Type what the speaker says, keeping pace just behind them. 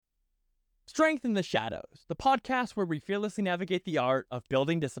Strength in the Shadows, the podcast where we fearlessly navigate the art of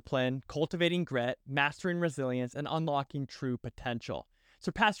building discipline, cultivating grit, mastering resilience, and unlocking true potential.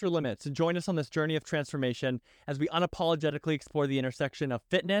 Surpass your limits and join us on this journey of transformation as we unapologetically explore the intersection of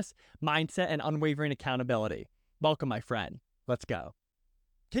fitness, mindset, and unwavering accountability. Welcome, my friend. Let's go.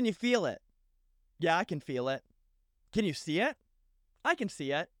 Can you feel it? Yeah, I can feel it. Can you see it? I can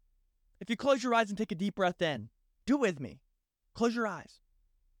see it. If you close your eyes and take a deep breath in, do it with me. Close your eyes.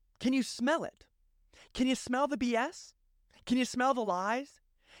 Can you smell it? Can you smell the BS? Can you smell the lies?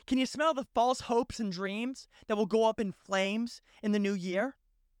 Can you smell the false hopes and dreams that will go up in flames in the new year?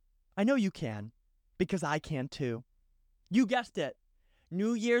 I know you can, because I can too. You guessed it.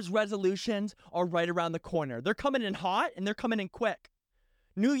 New Year's resolutions are right around the corner. They're coming in hot and they're coming in quick.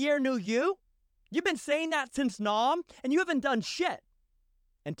 New year, new you? You've been saying that since Nam, and you haven't done shit.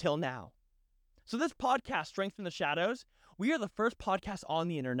 Until now. So this podcast, Strength in the Shadows, we are the first podcast on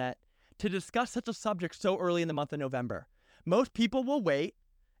the internet to discuss such a subject so early in the month of November. Most people will wait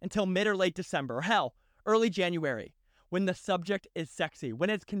until mid or late December, or hell, early January, when the subject is sexy, when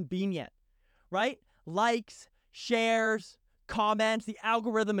it's convenient, right? Likes, shares, comments, the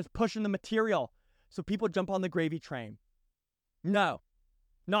algorithm is pushing the material, so people jump on the gravy train. No,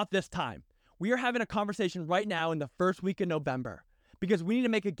 not this time. We are having a conversation right now in the first week of November because we need to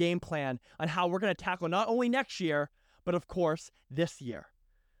make a game plan on how we're going to tackle not only next year, but of course, this year.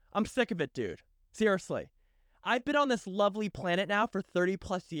 I'm sick of it, dude. Seriously. I've been on this lovely planet now for 30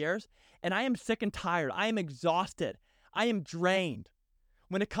 plus years, and I am sick and tired. I am exhausted. I am drained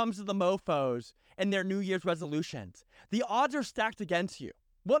when it comes to the mofos and their New Year's resolutions. The odds are stacked against you.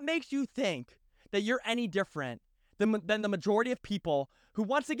 What makes you think that you're any different than the majority of people who,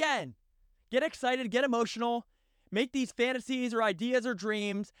 once again, get excited, get emotional, make these fantasies or ideas or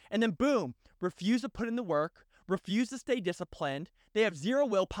dreams, and then boom, refuse to put in the work, refuse to stay disciplined, they have zero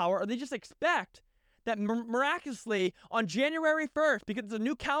willpower, or they just expect that miraculously on January 1st, because it's a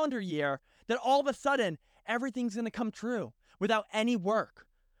new calendar year, that all of a sudden everything's going to come true without any work,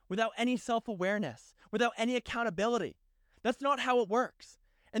 without any self-awareness, without any accountability. That's not how it works.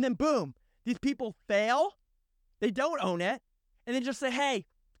 And then boom, these people fail, they don't own it, and they just say, hey,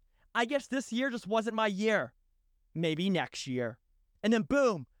 I guess this year just wasn't my year. Maybe next year. And then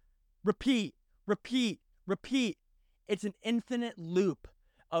boom, repeat. It's an infinite loop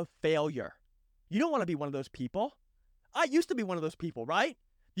of failure. You don't want to be one of those people. I used to be one of those people, right?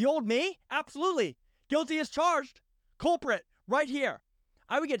 The old me? Absolutely. Guilty as charged. Culprit, right here.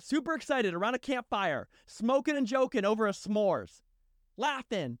 I would get super excited around a campfire, smoking and joking over a s'mores,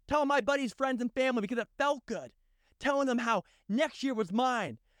 laughing, telling my buddies, friends, and family because it felt good, telling them how next year was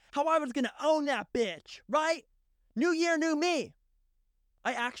mine, how I was going to own that bitch, right? New year, new me.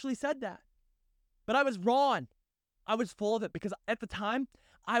 I actually said that. But I was wrong. I was full of it because at the time,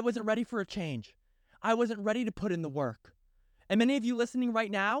 I wasn't ready for a change. I wasn't ready to put in the work. And many of you listening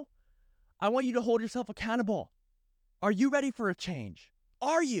right now, I want you to hold yourself accountable. Are you ready for a change?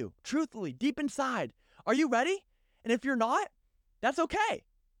 Are you? Truthfully, deep inside. Are you ready? And if you're not, that's okay.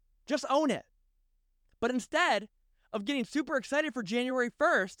 Just own it. But instead of getting super excited for January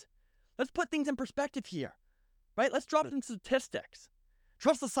 1st, let's put things in perspective here, right? Let's drop some statistics.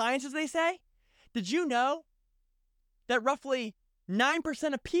 Trust the science, as they say. Did you know that roughly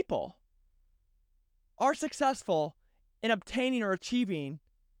 9% of people are successful in obtaining or achieving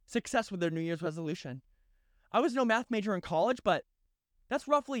success with their New Year's resolution? I was no math major in college, but that's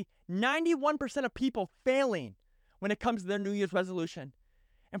roughly 91% of people failing when it comes to their New Year's resolution.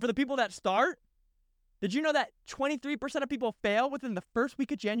 And for the people that start, did you know that 23% of people fail within the first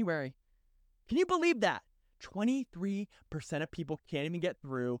week of January? Can you believe that? 23% of people can't even get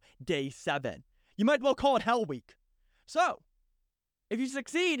through day 7. You might well call it Hell Week. So, if you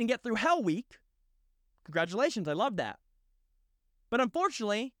succeed and get through Hell Week, congratulations, I love that. But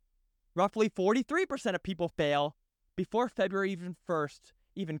unfortunately, roughly 43% of people fail before February 1st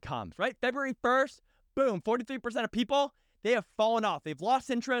even comes, right? February 1st, boom, 43% of people, they have fallen off. They've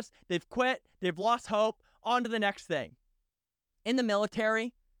lost interest, they've quit, they've lost hope, on to the next thing. In the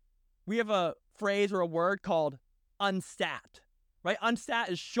military, we have a phrase or a word called unstat, right?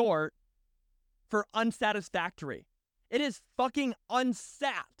 Unstat is short for unsatisfactory. It is fucking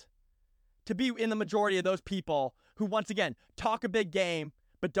unsat to be in the majority of those people who, once again, talk a big game,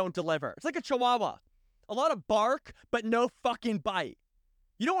 but don't deliver. It's like a chihuahua. A lot of bark, but no fucking bite.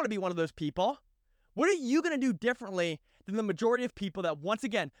 You don't want to be one of those people. What are you going to do differently than the majority of people that, once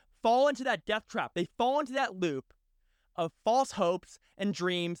again, fall into that death trap? They fall into that loop of false hopes and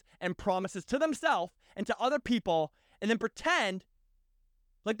dreams and promises to themselves and to other people, and then pretend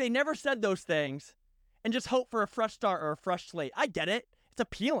like they never said those things and just hope for a fresh start or a fresh slate. I get it. It's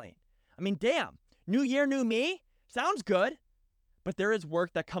appealing. I mean, damn, new year, new me? Sounds good. But there is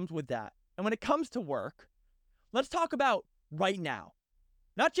work that comes with that. And when it comes to work, let's talk about right now.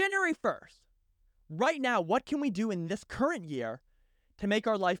 Not January 1st. Right now, what can we do in this current year to make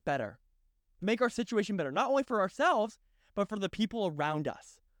our life better? Make our situation better, not only for ourselves, but for the people around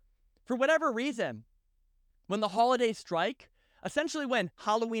us. For whatever reason, when the holidays strike, essentially when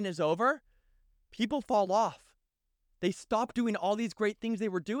Halloween is over, people fall off. They stop doing all these great things they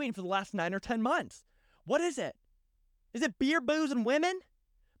were doing for the last 9 or 10 months. What is it? Is it beer, booze, and women?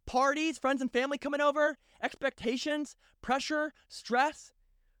 Parties, friends and family coming over? Expectations, pressure, stress?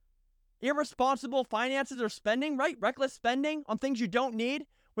 Irresponsible finances or spending, right? Reckless spending on things you don't need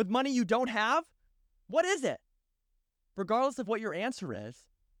with money you don't have? What is it? Regardless of what your answer is,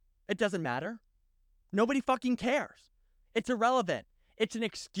 it doesn't matter. Nobody fucking cares. It's irrelevant. It's an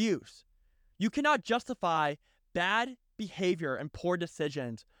excuse. You cannot justify bad behavior and poor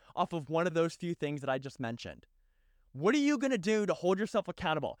decisions off of one of those few things that I just mentioned. What are you going to do to hold yourself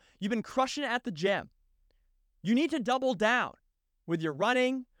accountable? You've been crushing it at the gym. You need to double down with your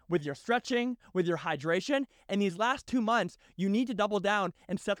running, with your stretching, with your hydration. And these last 2 months, you need to double down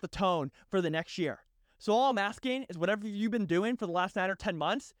and set the tone for the next year. So all I'm asking is whatever you've been doing for the last 9 or 10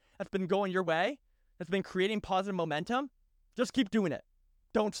 months that's been going your way, that's been creating positive momentum, just keep doing it.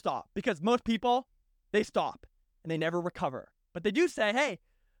 Don't stop. Because most people, they stop and they never recover. But they do say, hey,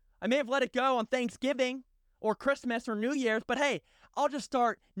 I may have let it go on Thanksgiving or Christmas or New Year's, but hey, I'll just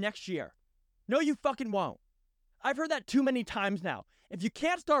start next year. No, you fucking won't. I've heard that too many times now. If you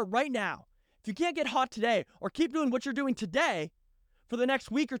can't start right now, if you can't get hot today or keep doing what you're doing today for the next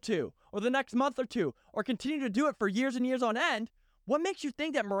week or two or the next month or two or continue to do it for years and years on end, what makes you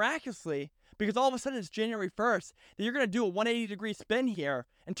think that miraculously, because all of a sudden it's January 1st, that you're going to do a 180-degree spin here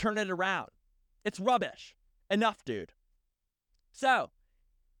and turn it around? It's rubbish. Enough, dude. So,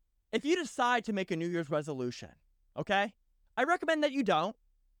 if you decide to make a New Year's resolution, okay, I recommend that you don't.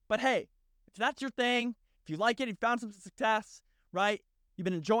 But hey, if that's your thing, if you like it, you found some success, right? You've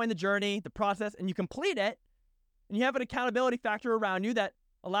been enjoying the journey, the process, and you complete it, and you have an accountability factor around you that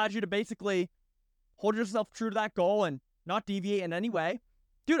allows you to basically hold yourself true to that goal and not deviate in any way.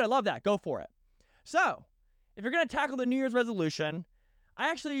 Dude, I love that. Go for it. So, if you're going to tackle the New Year's resolution, I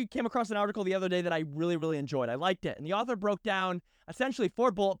actually came across an article the other day that I really, really enjoyed. I liked it. And the author broke down essentially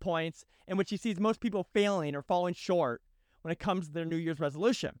 4 bullet points in which he sees most people failing or falling short when it comes to their New Year's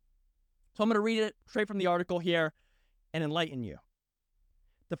resolution. So I'm going to read it straight from the article here and enlighten you.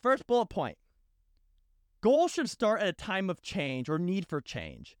 The first bullet point: goals should start at a time of change or need for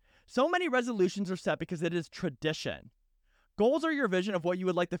change. So many resolutions are set because it is tradition. Goals are your vision of what you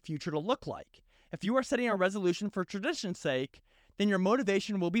would like the future to look like. If you are setting a resolution for tradition's sake, then your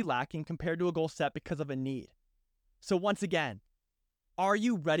motivation will be lacking compared to a goal set because of a need. So once again, are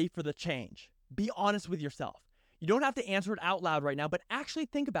you ready for the change? Be honest with yourself. You don't have to answer it out loud right now, but actually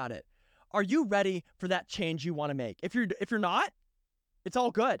think about it. Are you ready for that change you want to make? If you're not, it's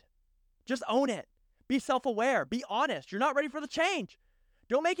all good. Just own it. Be self-aware. Be honest. You're not ready for the change.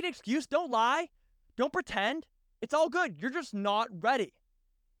 Don't make an excuse. Don't lie. Don't pretend. It's all good. You're just not ready.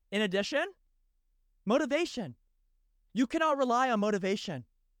 In addition, motivation. You cannot rely on motivation.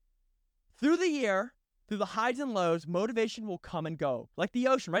 Through the year, through the highs and lows, motivation will come and go. Like the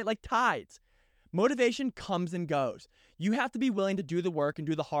ocean, right? Like tides. Motivation comes and goes. You have to be willing to do the work and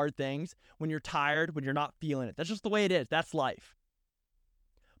do the hard things when you're tired, when you're not feeling it. That's just the way it is. That's life.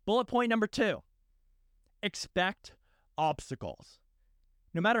 Bullet point number 2. Expect obstacles.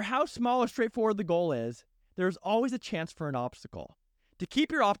 No matter how small or straightforward the goal is, there's always a chance for an obstacle. To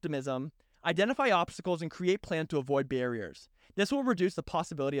keep your optimism, identify obstacles and create plans to avoid barriers. This will reduce the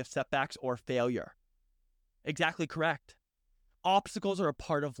possibility of setbacks or failure. Exactly correct. Obstacles are a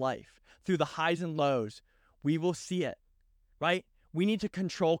part of life. Through the highs and lows, we will see it, right? We need to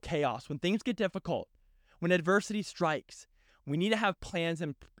control chaos. When things get difficult, when adversity strikes, we need to have plans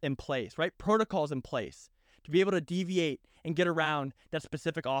in place, right? Protocols in place to be able to deviate and get around that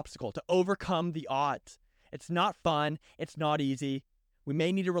specific obstacle, to overcome the odds. It's not fun. It's not easy. We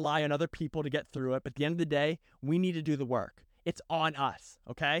may need to rely on other people to get through it, but at the end of the day, we need to do the work. It's on us,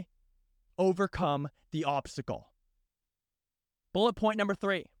 okay? Overcome the obstacle. Bullet point number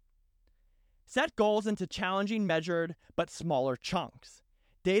 3. Set goals into challenging, measured, but smaller chunks.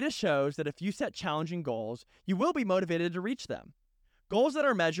 Data shows that if you set challenging goals, you will be motivated to reach them. Goals that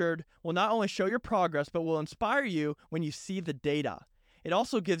are measured will not only show your progress, but will inspire you when you see the data. It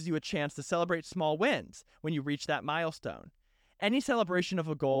also gives you a chance to celebrate small wins when you reach that milestone. Any celebration of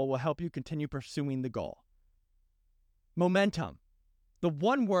a goal will help you continue pursuing the goal. Momentum. The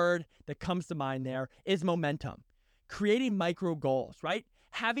one word that comes to mind there is momentum. Creating micro goals, right?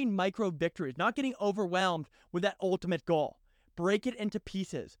 having micro victories, not getting overwhelmed with that ultimate goal. Break it into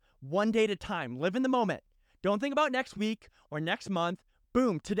pieces, one day at a time. Live in the moment. Don't think about next week or next month.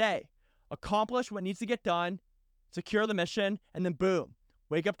 Boom, today. Accomplish what needs to get done, secure the mission, and then boom,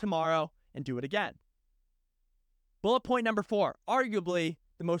 wake up tomorrow and do it again. Bullet point number 4, arguably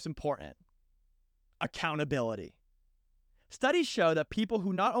the most important: accountability. Studies show that people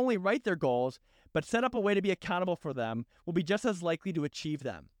who not only write their goals, but set up a way to be accountable for them will be just as likely to achieve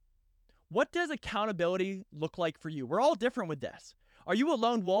them. What does accountability look like for you? We're all different with this. Are you a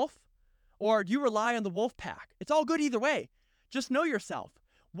lone wolf, or do you rely on the wolf pack? It's all good either way. Just know yourself.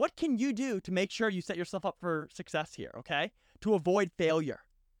 What can you do to make sure you set yourself up for success here, okay? To avoid failure.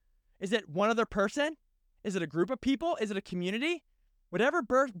 Is it one other person? Is it a group of people? Is it a community? Whatever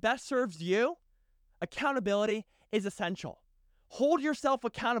best serves you, accountability is essential. Hold yourself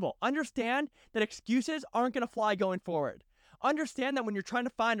accountable. Understand that excuses aren't going to fly going forward. Understand that when you're trying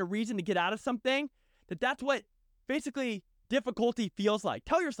to find a reason to get out of something, that's what basically difficulty feels like.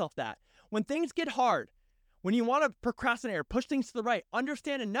 Tell yourself that. When things get hard, when you want to procrastinate or push things to the right,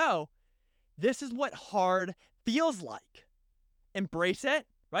 understand and know this is what hard feels like. Embrace it,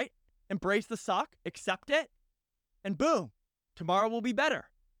 right? Embrace the suck, accept it, and boom, tomorrow will be better.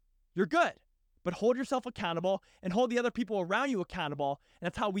 You're good. But hold yourself accountable and hold the other people around you accountable, and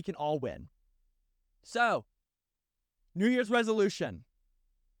that's how we can all win. So, New Year's resolution.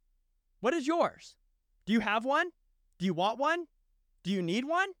 What is yours? Do you have one? Do you want one? Do you need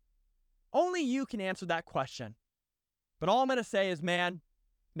one? Only you can answer that question. But all I'm going to say is, man,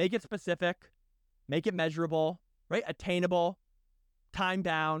 make it specific, make it measurable, right? Attainable,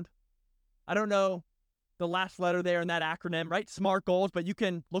 time-bound. I don't know the last letter there in that acronym, right? SMART goals, but you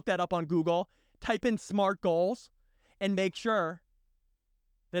can look that up on Google. Type in SMART goals and make sure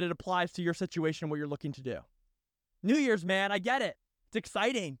that it applies to your situation, what you're looking to do. New Year's, man, I get it. It's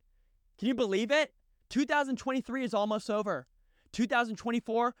exciting. Can you believe it? 2023 is almost over.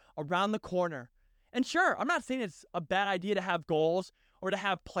 2024 around the corner. And sure, I'm not saying it's a bad idea to have goals or to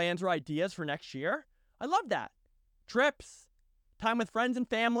have plans or ideas for next year. I love that. Trips, time with friends and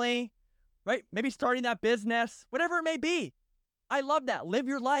family, right? Maybe starting that business, whatever it may be. I love that. Live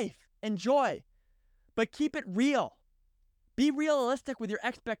your life. Enjoy. But keep it real. Be realistic with your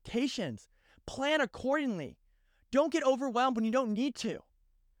expectations. Plan accordingly. Don't get overwhelmed when you don't need to.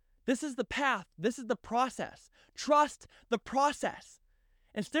 This is the path. This is the process. Trust the process.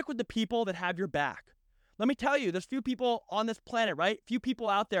 And stick with the people that have your back. Let me tell you, there's few people on this planet, right? Few people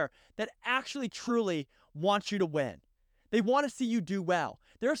out there that actually truly want you to win. They want to see you do well.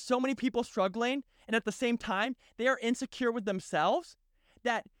 There are so many people struggling, and at the same time, they are insecure with themselves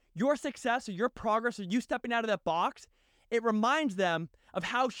that your success or your progress or you stepping out of that box, it reminds them of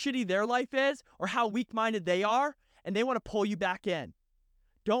how shitty their life is or how weak-minded they are, and they want to pull you back in.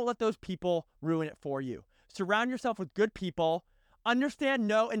 Don't let those people ruin it for you. Surround yourself with good people. Understand,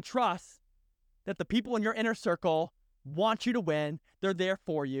 know, and trust that the people in your inner circle want you to win. They're there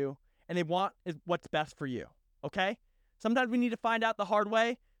for you, and they want what's best for you, okay? Sometimes we need to find out the hard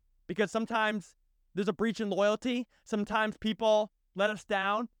way because sometimes there's a breach in loyalty. Sometimes people let us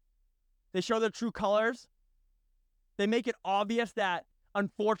down. They show their true colors. They make it obvious that,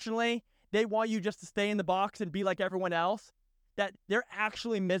 unfortunately, they want you just to stay in the box and be like everyone else, that they're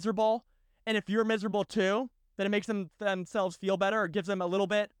actually miserable. And if you're miserable too, then it makes themselves feel better or gives them a little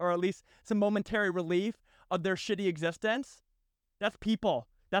bit or at least some momentary relief of their shitty existence. That's people.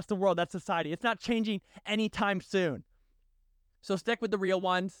 That's the world. That's society. It's not changing anytime soon. So stick with the real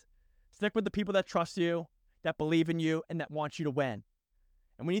ones. Stick with the people that trust you, that believe in you, and that want you to win.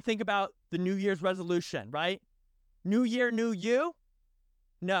 And when you think about the New Year's resolution, right? New year, new you?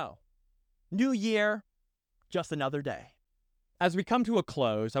 No. New year, just another day. As we come to a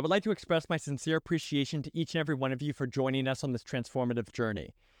close, I would like to express my sincere appreciation to each and every one of you for joining us on this transformative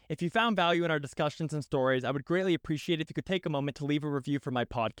journey. If you found value in our discussions and stories, I would greatly appreciate if you could take a moment to leave a review for my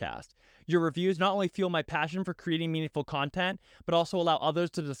podcast. Your reviews not only fuel my passion for creating meaningful content, but also allow others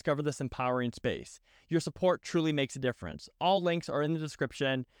to discover this empowering space. Your support truly makes a difference. All links are in the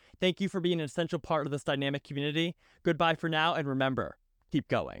description. Thank you for being an essential part of this dynamic community. Goodbye for now, and remember, keep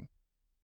going.